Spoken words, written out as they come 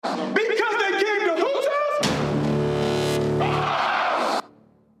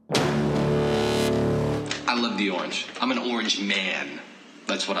the orange. I'm an orange man.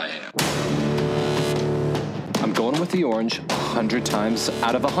 That's what I am. I'm going with the orange 100 times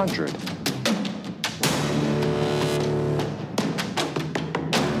out of 100.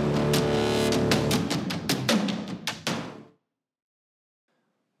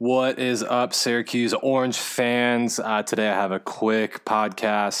 What is up, Syracuse Orange fans? Today I have a quick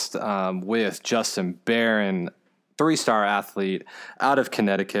podcast with Justin Barron, 3-star athlete out of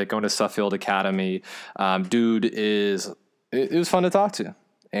Connecticut, going to Suffield Academy. It was fun to talk to,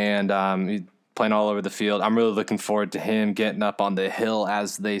 and he playing all over the field. I'm really looking forward to him getting up on the hill,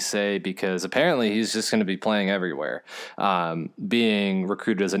 as they say, because apparently he's just going to be playing everywhere. Being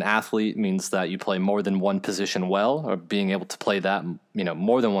recruited as an athlete means that you play more than one position well, or being able to play that,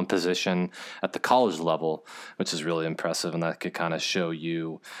 more than one position at the college level, which is really impressive, and that could kind of show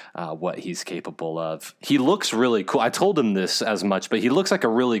you what he's capable of. He looks really cool. I told him this as much, but he looks like a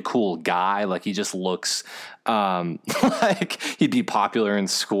really cool guy. Like, he just looks like he'd be popular in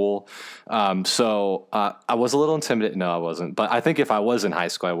school. So I was a little intimidated. No, I wasn't. But I think if I was in high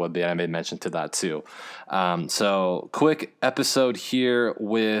school, I would be. I made mention to that too. So quick episode here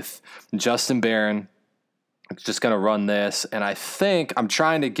with Justin Barron. Just going to run this. And I think I'm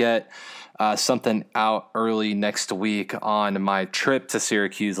trying to get something out early next week on my trip to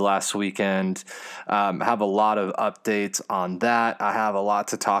Syracuse last weekend. Have a lot of updates on that. I have a lot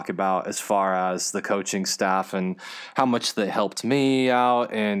to talk about as far as the coaching staff and how much they helped me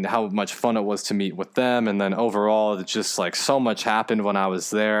out and how much fun it was to meet with them. And then overall, it's just like so much happened when I was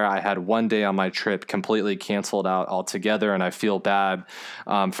there. I had one day on my trip completely canceled out altogether, and I feel bad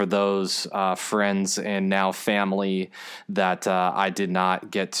for those friends and now family that I did not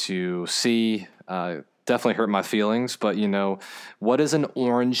get to see. Definitely hurt my feelings, but what does an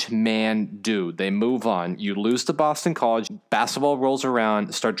orange man do? They move on. You lose to Boston College, basketball rolls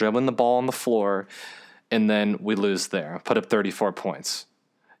around, start dribbling the ball on the floor, and then we lose there. Put up 34 points.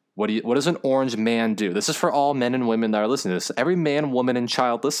 What does an orange man do? This is for all men and women that are listening to this. Every man, woman, and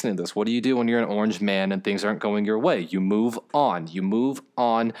child listening to this. What do you do when you're an orange man and things aren't going your way? You move on. You move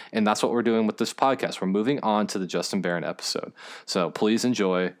on, and that's what we're doing with this podcast. We're moving on to the Justin Barron episode. So please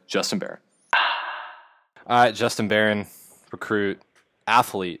enjoy Justin Barron. All right, Justin Barron, recruit,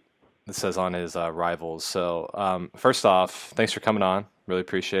 athlete, it says on his Rivals. So first off, thanks for coming on. Really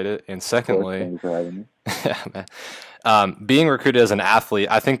appreciate it. And secondly, thanks for having me. Yeah, man. Being recruited as an athlete,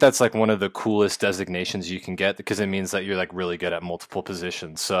 I think that's like one of the coolest designations you can get, because it means that you're like really good at multiple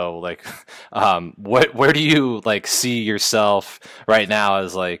positions. So like, where do you like see yourself right now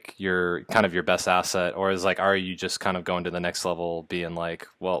as like your kind of your best asset, or is like, are you just kind of going to the next level, being like,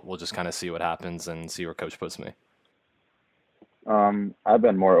 well, we'll just kind of see what happens and see where coach puts me? I've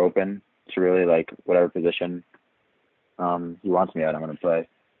been more open to really like whatever position he wants me at, I'm going to play.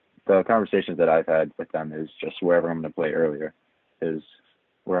 The conversations that I've had with them is just wherever I'm going to play earlier is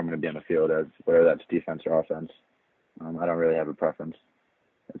where I'm going to be on the field, as whether that's defense or offense. I don't really have a preference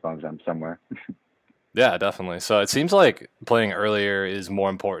as long as I'm somewhere. Yeah, definitely. So it seems like playing earlier is more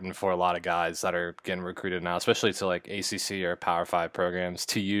important for a lot of guys that are getting recruited now, especially to like ACC or Power 5 programs.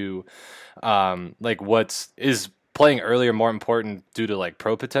 To you, like is playing earlier more important due to like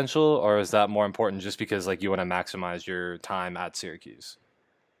pro potential, or is that more important just because like you want to maximize your time at Syracuse?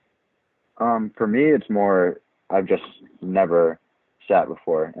 For me, it's more I've just never sat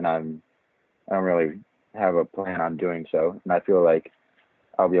before, and I don't really have a plan on doing so. And I feel like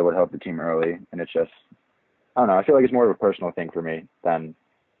I'll be able to help the team early, and it's just, I don't know, I feel like it's more of a personal thing for me than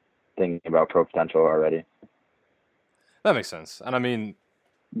thinking about pro potential already. That makes sense. And I mean,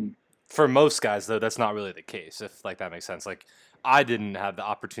 for most guys, though, that's not really the case, if like that makes sense. Like, I didn't have the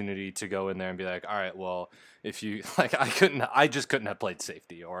opportunity to go in there and be like, all right, well, if you like, I just couldn't have played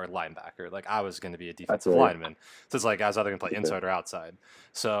safety or linebacker. Like, I was going to be a defensive lineman. So it's like I was either going to play inside or outside.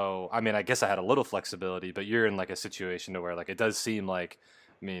 So, I mean, I guess I had a little flexibility, but you're in like a situation to where like it does seem like,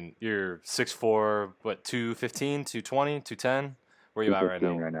 I mean, you're 6'4", what, 215, 220, 210? Where are you at right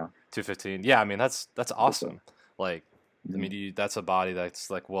now? 215. Yeah, I mean, that's awesome. Like, I mean, that's a body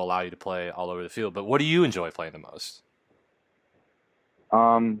that's like will allow you to play all over the field. But what do you enjoy playing the most?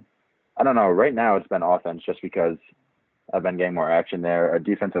 I don't know. Right now it's been offense, just because I've been getting more action there. Our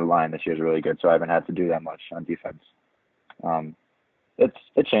defensive line this year is really good, so I haven't had to do that much on defense.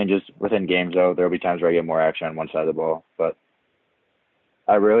 It changes within games, though. There will be times where I get more action on one side of the ball, but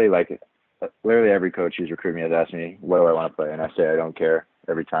I really like it. Literally every coach who's recruited me has asked me, what do I want to play? And I say I don't care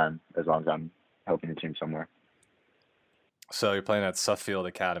every time, as long as I'm helping the team somewhere. So you're playing at Suffield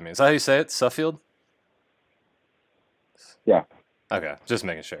Academy. Is that how you say it? Suffield? Yeah. Okay, just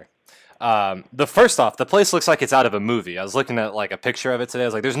making sure. The place looks like it's out of a movie. I was looking at like a picture of it today. I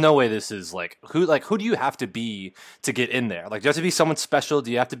was like, "There's no way this is like who do you have to be to get in there? Like, do you have to be someone special?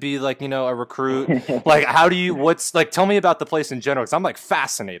 Do you have to be like a recruit? Like, how do you? What's like? Tell me about the place in general because I'm like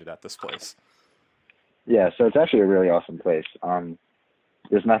fascinated at this place." Yeah, so it's actually a really awesome place.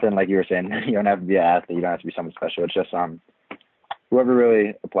 There's nothing like you were saying. You don't have to be an athlete. You don't have to be someone special. It's just whoever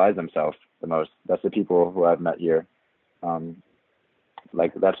really applies themselves the most. That's the people who I've met here.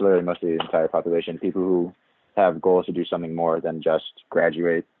 Like that's literally most of the entire population. People who have goals to do something more than just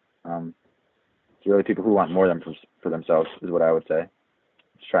graduate. It's really people who want more than for themselves is what I would say.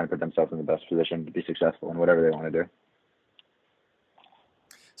 Just trying to put themselves in the best position to be successful in whatever they want to do.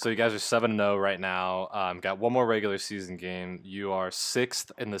 So you guys are 7-0 right now. Got one more regular season game. You are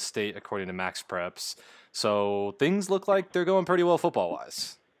 6th in the state according to Max Preps. So things look like they're going pretty well football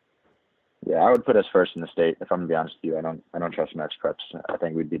wise. Yeah, I would put us first in the state. If I'm gonna be honest with you, I don't trust Max Preps. I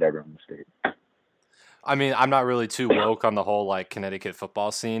think we'd beat everyone in the state. I mean, I'm not really too woke on the whole like Connecticut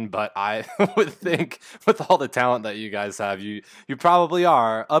football scene, but I would think with all the talent that you guys have, you probably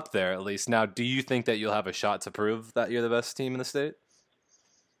are up there at least. Now, do you think that you'll have a shot to prove that you're the best team in the state?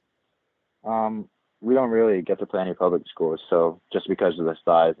 We don't really get to play any public schools, so just because of the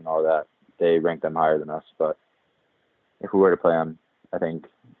size and all that, they rank them higher than us. But if we were to play them, I think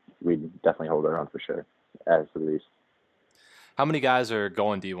we'd definitely hold our own for sure, as the least. How many guys are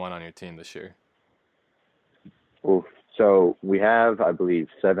going D1 on your team this year? Oof. So we have, I believe,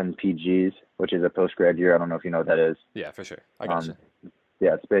 7 PGs, which is a post-grad year. I don't know if you know what that is. Yeah, for sure. I got you.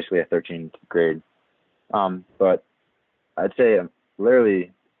 Yeah, it's basically a 13th grade. But I'd say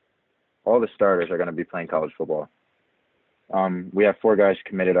literally all the starters are going to be playing college football. We have 4 guys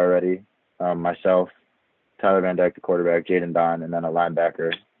committed already. Myself, Tyler Van Dyke, the quarterback, Jaden Don, and then a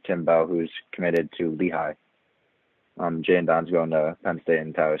linebacker, Tim Bell, who's committed to Lehigh. Jaden Don's going to Penn State,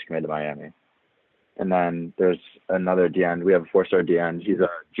 and Tyler's committed to Miami. And then there's another DN. We have a 4-star DN. He's a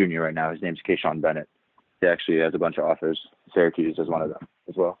junior right now. His name's Kayshawn Bennett. He actually has a bunch of offers. Syracuse is one of them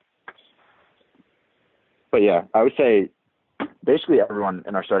as well. But yeah, I would say basically everyone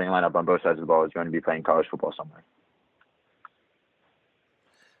in our starting lineup on both sides of the ball is going to be playing college football somewhere.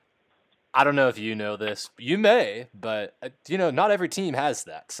 I don't know if you know this. You may, but not every team has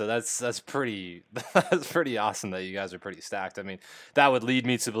that. So that's pretty that's pretty awesome that you guys are pretty stacked. I mean, that would lead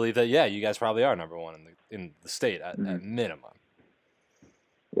me to believe that you guys probably are number one in the state at minimum.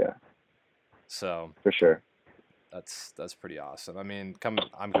 Yeah. So for sure. That's pretty awesome. I mean,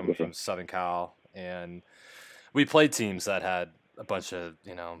 I'm coming from Southern Cal, and we played teams that had a bunch of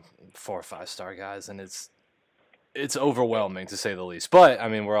 4 or 5-star guys, and it's overwhelming to say the least. But I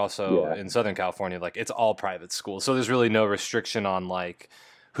mean, we're also in Southern California, like it's all private schools, so there's really no restriction on like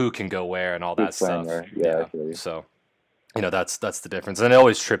who can go where and all that stuff. Yeah. So that's the difference. And it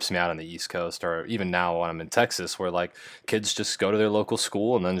always trips me out on the East Coast, or even now when I'm in Texas, where like kids just go to their local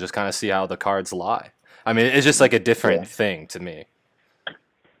school and then just kind of see how the cards lie. I mean, it's just like a different thing to me.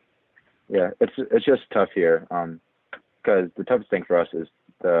 Yeah, it's just tough here, because the toughest thing for us is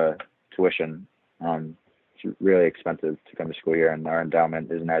the tuition. It's really expensive to come to school here, and our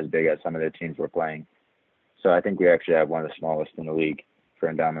endowment isn't as big as some of the teams we're playing. So I think we actually have one of the smallest in the league for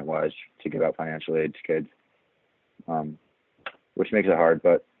endowment-wise to give out financial aid to kids, which makes it hard,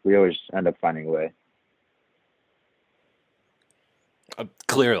 but we always end up finding a way.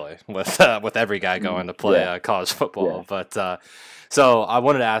 Clearly, with every guy going to play college football. But so I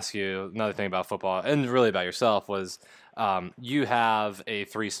wanted to ask you another thing about football, and really about yourself, was you have a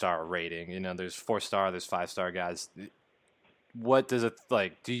 3-star rating. There's 4-star, there's 5-star guys. What does it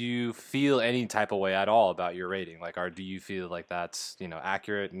like? Do you feel any type of way at all about your rating? Like, or do you feel like that's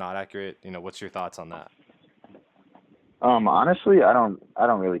accurate, not accurate? What's your thoughts on that? Honestly, I don't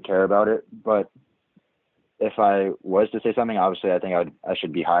really care about it, but if I was to say something, obviously I think I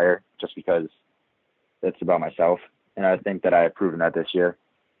should be higher, just because it's about myself, and I think that I have proven that this year.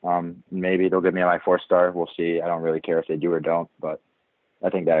 Maybe they'll give me my 4-star. We'll see. I don't really care if they do or don't, but I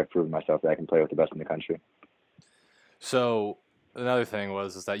think that I've proven myself that I can play with the best in the country. So another thing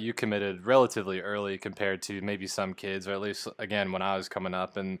is that you committed relatively early compared to maybe some kids, or at least again when I was coming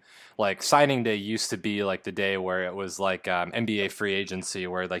up, and like signing day used to be like the day where it was like NBA free agency,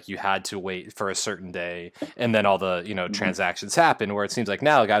 where like you had to wait for a certain day and then all the transactions happen, where it seems like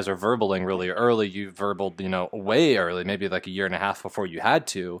now guys are verbaling really early. You verbaled way early, maybe like a year and a half before you had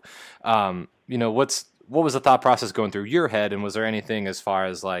to. What was the thought process going through your head, and was there anything as far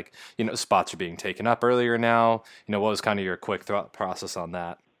as like spots are being taken up earlier now? What was kind of your quick thought process on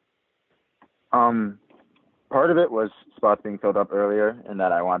that? Part of it was spots being filled up earlier, and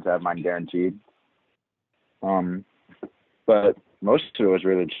that I wanted to have mine guaranteed. But most of it was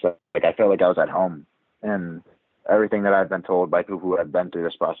really just like I felt like I was at home, and everything that I've been told by people who have been through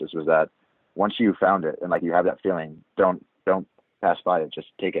this process was that once you found it and like you have that feeling, don't pass by it, just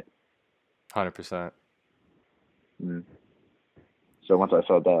take it. 100%. Mm. So once I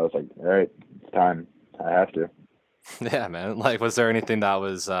felt that, I was like, all right, it's time. I have to. Yeah, man. Like, was there anything that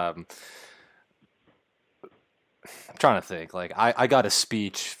was? I'm trying to think. Like, I got a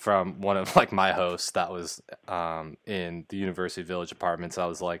speech from one of like my hosts that was in the University Village Apartments. I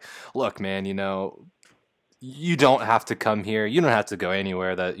was like, look, man, you don't have to come here. You don't have to go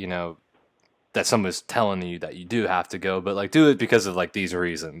anywhere that that someone's telling you that you do have to go, but like do it because of like these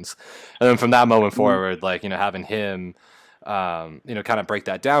reasons. And then from that moment forward, like, having him, kind of break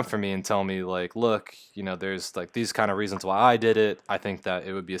that down for me and tell me like, look, there's like these kind of reasons why I did it. I think that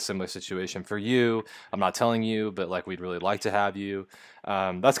it would be a similar situation for you. I'm not telling you, but like, we'd really like to have you.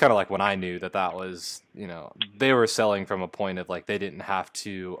 That's kind of like when I knew that was, they were selling from a point of like, they didn't have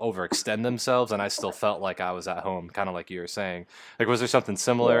to overextend themselves. And I still felt like I was at home, kind of like you were saying. Like, was there something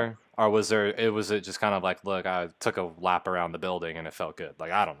similar? Or was it just kind of like, look, I took a lap around the building and it felt good?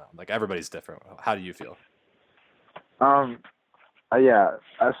 Like, I don't know. Like, everybody's different. How do you feel? Yeah.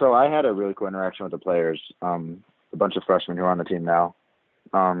 So I had a really cool interaction with the players, a bunch of freshmen who are on the team now.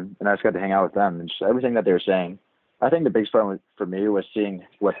 And I just got to hang out with them and just everything that they were saying. I think the biggest part for me was seeing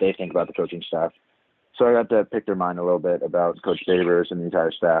what they think about the coaching staff. So I got to pick their mind a little bit about Coach Favors and the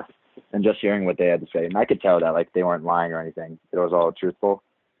entire staff and just hearing what they had to say. And I could tell that like they weren't lying or anything. It was all truthful.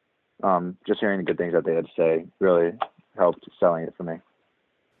 Just hearing the good things that they had to say really helped selling it for me.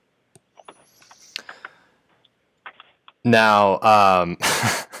 Now,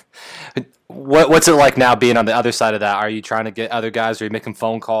 what's it like now being on the other side of that? Are you trying to get other guys? Are you making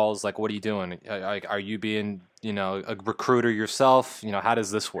phone calls? Like, what are you doing? Are you being, a recruiter yourself? How does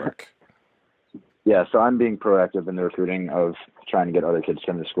this work? Yeah, so I'm being proactive in the recruiting of trying to get other kids to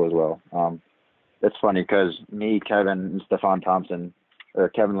come to school as well. It's funny because me, Kevin, and Stephon Thompson, or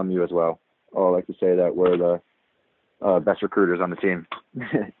Kevin Lemieux as well, all like to say that we're the best recruiters on the team.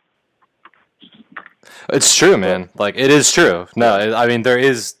 It's true, man. Like, it is true. No, I mean, there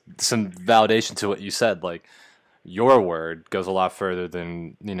is some validation to what you said. Like, your word goes a lot further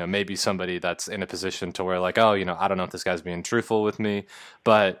than, maybe somebody that's in a position to where like, oh, I don't know if this guy's being truthful with me,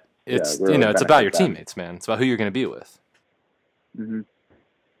 but it's, it's about your teammates, man. It's about who you're going to be with. Mm-hmm.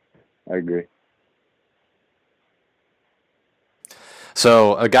 I agree.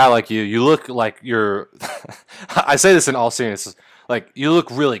 So a guy like you look like you're, I say this in all seriousness, like you look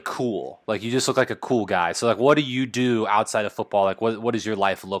really cool. Like you just look like a cool guy. So like, what do you do outside of football? Like what does your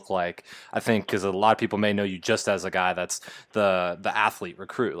life look like? I think because a lot of people may know you just as a guy that's the athlete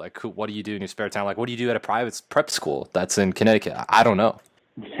recruit. Like what do you do in your spare time? Like what do you do at a private prep school that's in Connecticut? I don't know.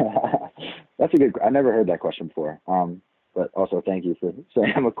 That's a good, I never heard that question before. But also thank you for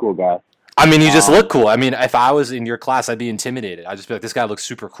saying I'm a cool guy. I mean, you just look cool. I mean, if I was in your class, I'd be intimidated. I'd just be like, this guy looks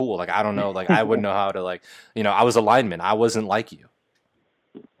super cool. Like, I don't know. Like, I wouldn't know how to, like, I was a lineman. I wasn't like you.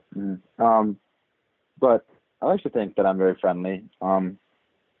 But I like to think that I'm very friendly.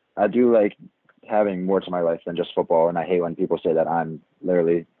 I do like having more to my life than just football, and I hate when people say that I'm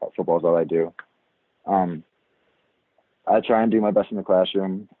literally, football is all I do. I try and do my best in the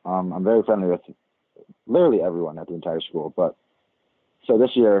classroom. I'm very friendly with literally everyone at the entire school, but so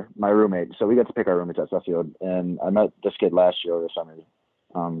this year, my roommate, so we get to pick our roommates at Suffield, and I met this kid last year over the summer,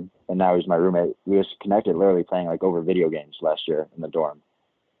 and now he's my roommate. We was connected literally playing like over video games last year in the dorm,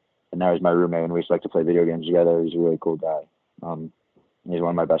 and now he's my roommate, and we just like to play video games together. He's a really cool guy. He's one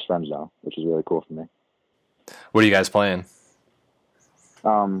of my best friends now, which is really cool for me. What are you guys playing?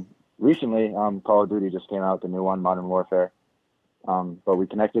 Recently, Call of Duty just came out, the new one, Modern Warfare, but we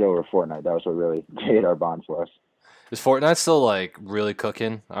connected over Fortnite. That was what really made our bond for us. Is Fortnite still like really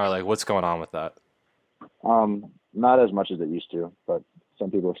cooking, or like what's going on with that? Not as much as it used to, but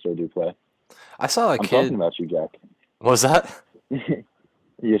some people still do play. I saw a kid. I'm talking about you, Jack. What was that? You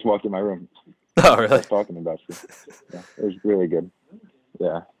just walked in my room. Oh, really? I was talking about you. Yeah, it was really good.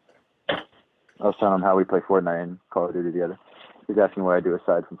 Yeah. I was telling him how we play Fortnite and Call of Duty together. He's asking what I do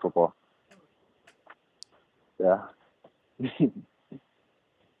aside from football. Yeah.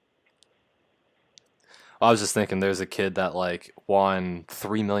 I was just thinking there's a kid that like won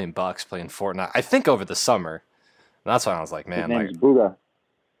 $3 million playing Fortnite. I think over the summer. And that's why I was like, man, his name's Booga.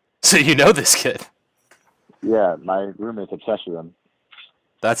 So you know this kid? Yeah, my roommate's obsessed with him.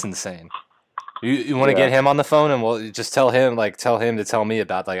 That's insane. You want to get him on the phone and we'll just tell him to tell me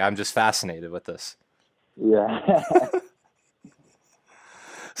about I'm just fascinated with this. Yeah.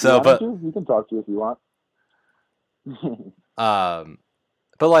 So, but you can talk to you if you want.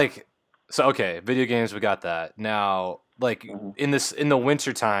 but like. So, okay, video games, we got that. Now, like in the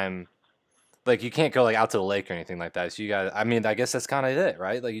winter time, like you can't go like out to the lake or anything like that. So you got, I mean, I guess that's kind of it,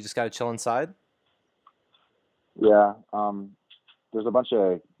 right? Like you just got to chill inside. Yeah. There's a bunch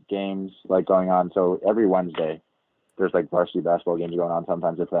of games like going on. So every Wednesday, there's like varsity basketball games going on.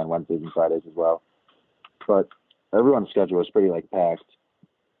 Sometimes they play on Wednesdays and Fridays as well. But everyone's schedule is pretty like packed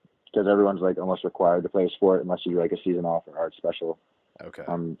because everyone's like almost required to play a sport unless you do like a season off or art special. Okay.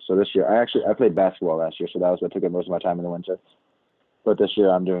 So this year I played basketball last year, so that was what took up most of my time in the winter. But this year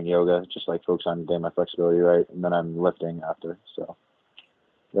I'm doing yoga, just like focus on getting my flexibility right, and then I'm lifting after. So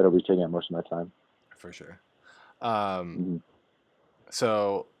that'll be taking up most of my time. For sure.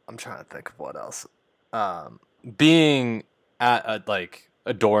 So I'm trying to think of what else. Being at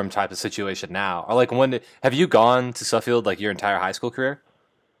a dorm type of situation now, or like have you gone to Suffield like your entire high school career?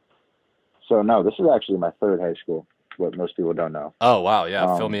 So no, this is actually my third high school, what most people don't know. Oh, wow.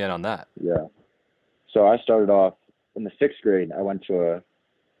 Yeah. Fill me in on that. Yeah. So I started off in the 6th grade. I went to a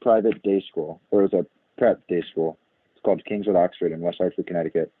private day school, or it was a prep day school. It's called Kingswood Oxford in West Hartford,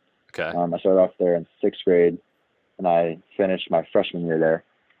 Connecticut. Okay. I started off there in 6th grade, and I finished my freshman year there.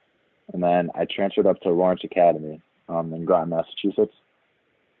 And then I transferred up to Lawrence Academy in Groton, Massachusetts.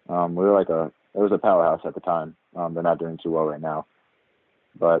 We were it was a powerhouse at the time. They're not doing too well right now.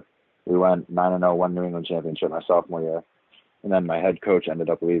 But we went 9-0, won New England championship my sophomore year. And then my head coach ended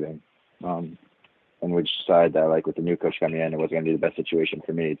up leaving. And we decided that like with the new coach coming in, it wasn't going to be the best situation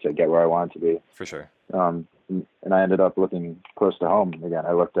for me to get where I wanted to be. For sure. And I ended up looking close to home again.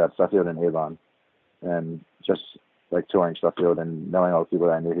 I looked at Suffield and Avon, and just like touring Suffield and knowing all the people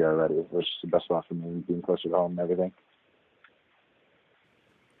that I knew here already, it was just the best spot for me, being closer to home and everything.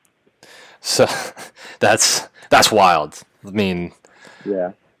 So that's wild. I mean,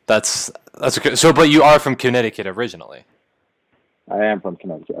 yeah, that's okay. So, but you are from Connecticut originally. I am from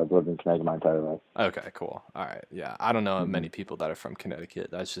Connecticut. I've lived in Connecticut my entire life. Okay, cool. All right. Yeah. I don't know many people that are from Connecticut.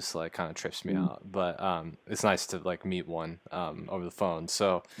 That's just like kind of trips me out. But it's nice to like meet one over the phone.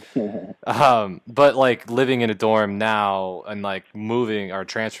 So but like living in a dorm now and like moving or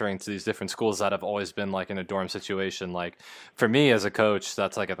transferring to these different schools that have always been like in a dorm situation, like for me as a coach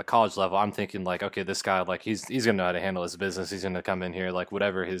that's like at the college level, I'm thinking like, okay, this guy like he's gonna know how to handle his business. He's gonna come in here like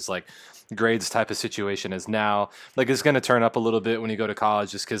whatever his like grades type of situation is now, like it's gonna turn up a little bit when you go to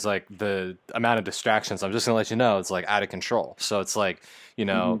college just because like the amount of distractions, I'm just gonna let you know, it's like out of control. So it's like, you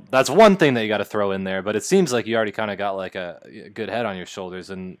know, that's one thing that you got to throw in there, but it seems like you already kind of got like a good head on your shoulders.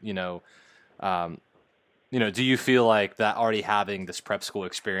 And do you feel like that already having this prep school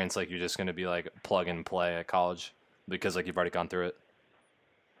experience, like you're just going to be like plug and play at college because like you've already gone through it?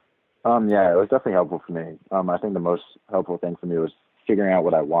 Yeah, it was definitely helpful for me. I think the most helpful thing for me was figuring out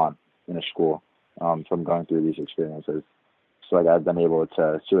what I want in a school from going through these experiences. So like I've been able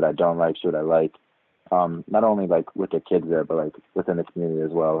to see what I don't like, see what I like, not only like with the kids there, but like within the community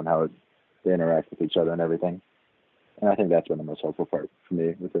as well, and how they interact with each other and everything. And I think that's been the most helpful part for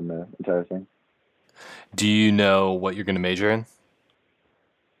me within the entire thing. Do you know what you're going to major in?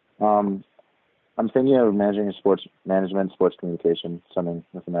 I'm thinking of majoring in sports management, sports communication, something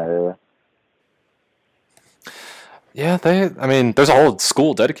within that area. Yeah, there's a whole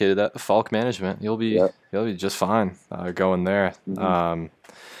school dedicated to Falk Management. You'll be just fine going there. It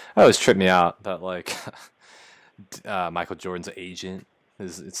always tripped me out that like Michael Jordan's agent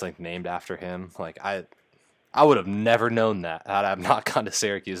it's like named after him. Like I would have never known that had I not gone to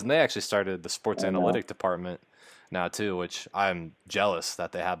Syracuse. And they actually started the sports analytic department now too, which I'm jealous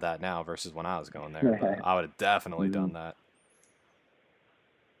that they have that now versus when I was going there. But I would have definitely done that.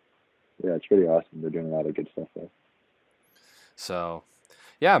 Yeah, it's pretty awesome. They're doing a lot of good stuff there. So,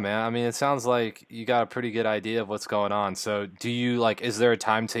 yeah, man. I mean, it sounds like you got a pretty good idea of what's going on. So, do you like? Is there a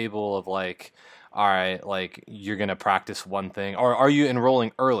timetable of like, all right, like you're gonna practice one thing, or are you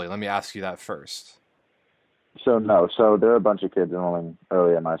enrolling early? Let me ask you that first. So no, so there are a bunch of kids enrolling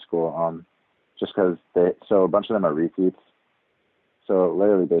early at my school. Just because a bunch of them are repeats. So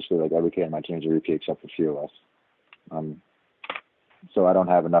literally, basically, like every kid in my team is a repeat except for a few of us. So I don't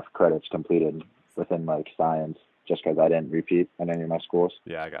have enough credits completed within like science. Just because I didn't repeat at any of my schools.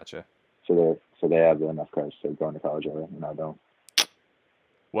 Yeah, I gotcha. So they have enough credits to go into college early, and I don't.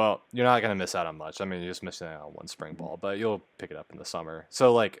 Well, you're not gonna miss out on much. I mean, you're just missing out on one spring ball, but you'll pick it up in the summer.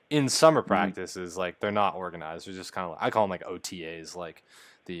 So, like in summer practices, like they're not organized. They're just kind of I call them like OTAs, like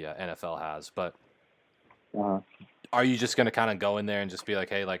the NFL has. But are you just gonna kind of go in there and just be like,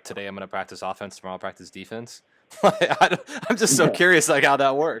 hey, like today I'm gonna practice offense, tomorrow I'll practice defense? I'm just so curious, like how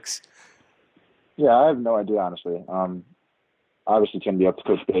that works. Yeah, I have no idea, honestly. Obviously, it's going to be up to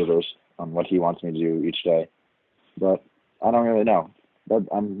Coach Favors on what he wants me to do each day. But I don't really know. But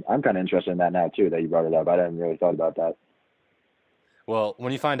I'm kind of interested in that now, too, that you brought it up. I hadn't really thought about that. Well,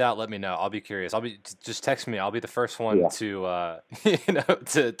 when you find out, let me know. I'll be curious. Just text me. I'll be the first one to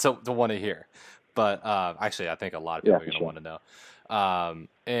to want to hear. But actually, I think a lot of people are going to want to know.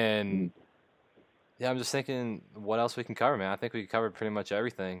 And yeah, I'm just thinking what else we can cover, man. I think we covered pretty much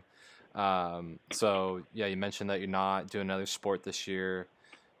everything. So yeah, you mentioned that you're not doing another sport this year.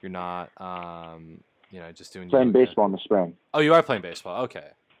 You're not, just doing Playing yoga. baseball in the spring. Oh, you are playing baseball.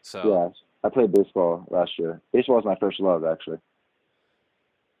 Okay. So yeah, I played baseball last year. Baseball was my first love, actually.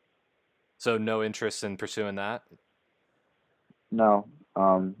 So no interest in pursuing that? No,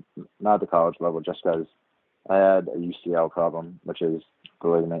 not at the college level, just because I had a UCL problem, which is the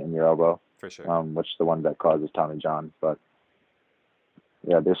ligament in your elbow. For sure. Which is the one that causes Tommy John. But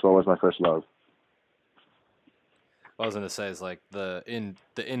yeah, baseball was my first love. What I was gonna say is like the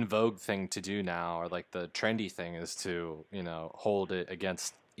in vogue thing to do now, or like the trendy thing, is to hold it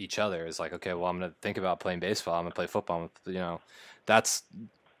against each other. Is like, okay, well, I'm gonna think about playing baseball. I'm gonna play football.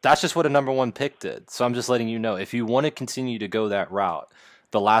 That's just what a number one pick did. So I'm just letting you know, if you want to continue to go that route,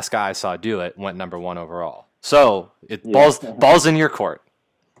 the last guy I saw do it went number one overall. So balls in your court.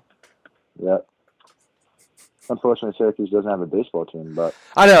 Yeah. Unfortunately, Syracuse doesn't have a baseball team, but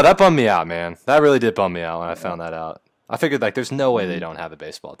I know that bummed me out, man. That really did bum me out when I found that out. I figured like there's no way they don't have a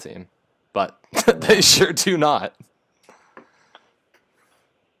baseball team, but they sure do not.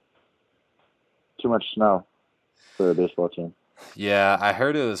 Too much snow for a baseball team. Yeah, I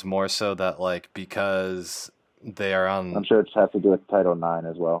heard it was more so that like because they are on. I'm sure it has to do with Title IX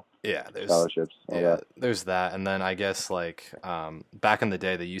as well. Yeah, there's scholarships. There's that, and then I guess like back in the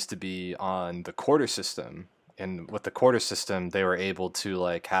day they used to be on the quarter system, and with the quarter system they were able to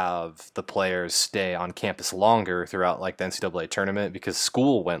like have the players stay on campus longer throughout like the NCAA tournament because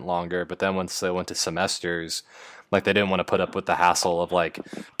school went longer. But then once they went to semesters, like they didn't want to put up with the hassle of like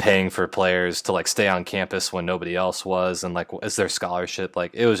paying for players to like stay on campus when nobody else was, and like is their scholarship,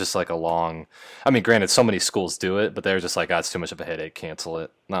 like it was just like a long. I mean, granted, so many schools do it, but they're just like, that's too much of a headache, cancel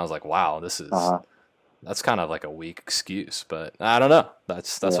it. And I was like, wow, this is that's kind of like a weak excuse, but I don't know.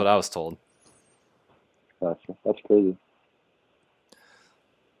 That's what I was told. That's crazy.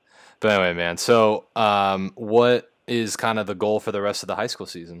 But anyway, man. So, what is kind of the goal for the rest of the high school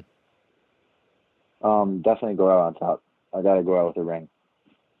season? Definitely go out on top. I got to go out with a ring.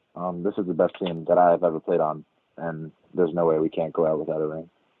 This is the best team that I've ever played on, and there's no way we can't go out without a ring.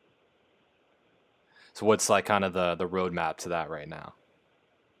 So what's like kind of the roadmap to that right now?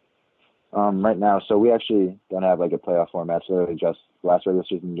 Right now, so we actually don't have like a playoff format. It's literally just last regular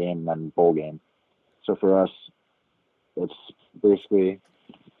season game and then bowl game. So for us, it's basically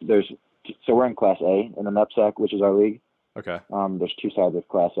so we're in Class A in the NEPSAC, which is our league. Okay. There's two sides of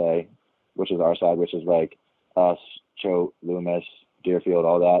Class A, which is our side, which is like us, Choate, Loomis, Deerfield,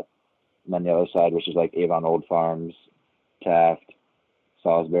 all that. And then the other side, which is like Avon Old Farms, Taft,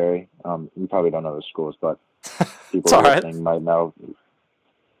 Salisbury. You probably don't know those schools, but people listening might know.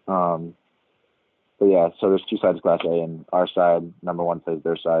 But yeah, so there's two sides of Class A, and our side, number one, plays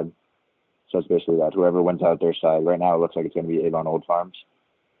their side. So it's basically that. Whoever wins out their side. Right now, it looks like it's going to be Avon Old Farms.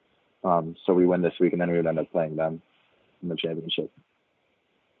 So we win this week, and then we would end up playing them in the championship.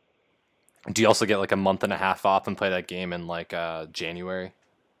 Do you also get like a month and a half off and play that game in like January?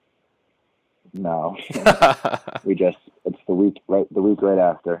 No, it's the week right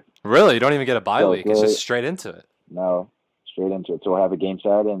after. Really, you don't even get a bye week. It's just straight into it. No, straight into it. So we'll have a game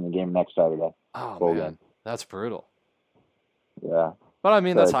Saturday and the game next Saturday. Oh man, that's brutal. Yeah, but I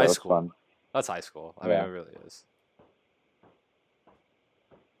mean that's high school. Fun. That's high school. I mean, it really is.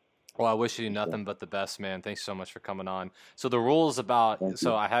 Well, I wish you nothing but the best, man. Thanks so much for coming on. So the rules about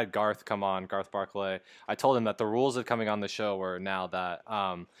so I had Garth come on, Garth Barclay. I told him that the rules of coming on the show were now that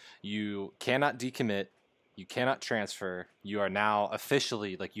you cannot decommit, you cannot transfer. You are now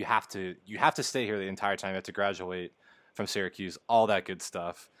officially like you have to stay here the entire time. You have to graduate from Syracuse, all that good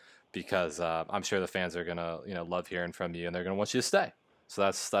stuff, because I'm sure the fans are gonna love hearing from you and they're gonna want you to stay. So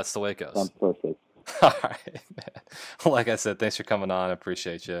that's the way it goes. Sounds perfect. All right, man. Well, like I said, thanks for coming on. I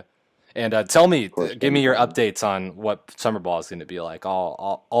appreciate you. And give me your updates on what summer ball is going to be like.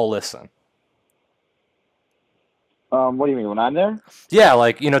 I'll listen. What do you mean when I'm there? Yeah,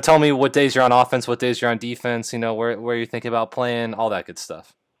 like tell me what days you're on offense, what days you're on defense. Where you're thinking about playing, all that good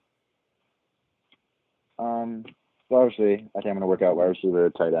stuff. So obviously, I think I'm going to work out wide receiver,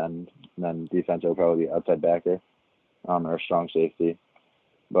 tight end, and then defense will probably be outside backer, or strong safety.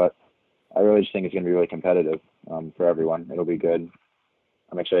 But I really just think it's going to be really competitive for everyone. It'll be good.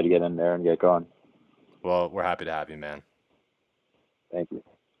 I'm excited to get in there and get going. Well, we're happy to have you, man. Thank you.